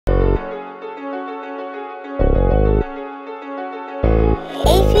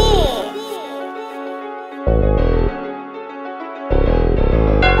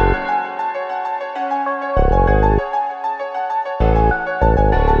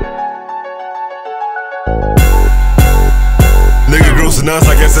Pushing us,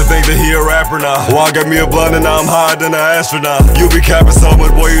 I guess they think that he a rapper now. Wall got me a blunt and now I'm higher than an astronaut. You be capping so much,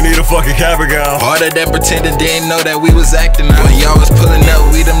 boy, you need a fucking cabin gown. All of that pretending didn't know that we was acting out. When y'all was pulling up,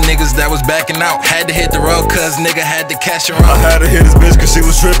 we them niggas that was backing out. Had to hit the road cause nigga had to cash her out. I had to hit this bitch cause she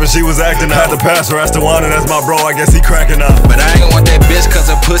was tripping, she was acting out. Had to pass her, asked the one and that's my bro, I guess he cracking out. But I ain't want that bitch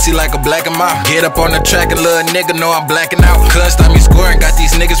cause her pussy like a black and mouth. Get up on the track and little nigga know I'm blacking out. Cuz stop me scoring, got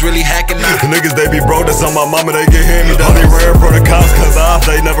these niggas really hacking out. The niggas they be broke, that's on my mama, they get hand me down. They rare for the cops cause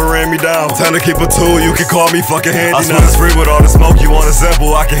they never ran me down. Time to keep a tool, you can call me fucking handy. I swear it's free with all the smoke, you want a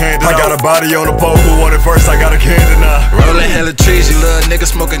sample, I can hand it out. I got a body on the pole, who want it first, I got a candy now. Rolling hella trees, you little nigga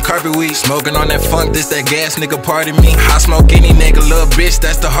smoking carpet weed. Smoking on that funk, this that gas nigga part of me. I smoke any nigga, little bitch,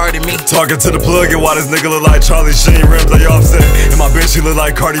 that's the heart of me. Talking to the plug and why this nigga look like Charlie Sheen, rims they offset. And my bitch, she look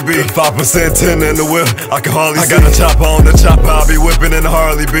like Cardi B. 5% 10 in the whip, I can hardly see. I got a chopper on the chopper, I'll be whipping in the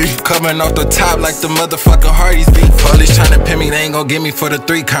Harley B. Coming off the top like the motherfucking Hardys be. Police tryna pin me, they ain't gon' get me for the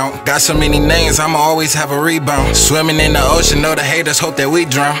 3 count. Got so many names, I'ma always have a rebound. Swimming in the ocean, know the haters hope that we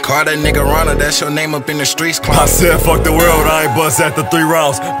drown. Call that nigga Ronald, that's your name up in the streets, clown. I said fuck the world, I ain't bust after 3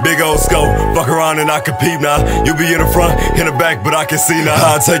 rounds. Big old scope, fuck around and I can peep now. You be in the front, in the back, but I can see now.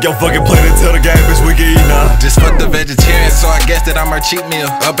 I'll take your fucking plate and tell the game, bitch, we can eat now. Just fuck the vegetarian, so I guess that I'm our cheat meal.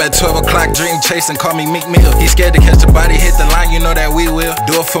 Up at 12 o'clock, dream chasing, call me Meek Mill. He scared to catch the body, hit the line, you know that we will.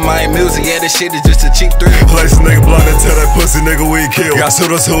 Do it for my music, yeah, this shit is just a cheap thrill. Place a nigga blunt and tell that pussy nigga we kill. Got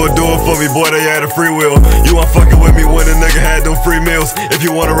shooters who would do it for me, boy, they had a free will. You ain't fucking with me when a nigga had them free meals. If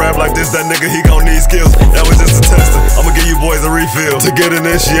you wanna rap like this, that nigga, he gon' need skills. That was just a tester, I'ma give you boys a refill. To get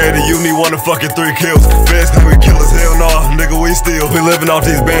initiated, you need 1 to fucking 3 kills. Feds claim we killers, hell nah, nigga, we steal. We living off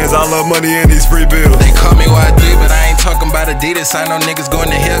these bands, I love money and these free bills. They call me YD, but I ain't talking about Adidas. I know niggas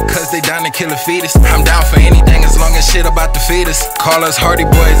going to hell cause they down to kill a fetus. I'm down for anything as long as shit about to feed us. Call us Hardy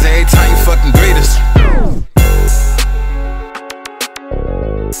Boys every time you fucking greet us.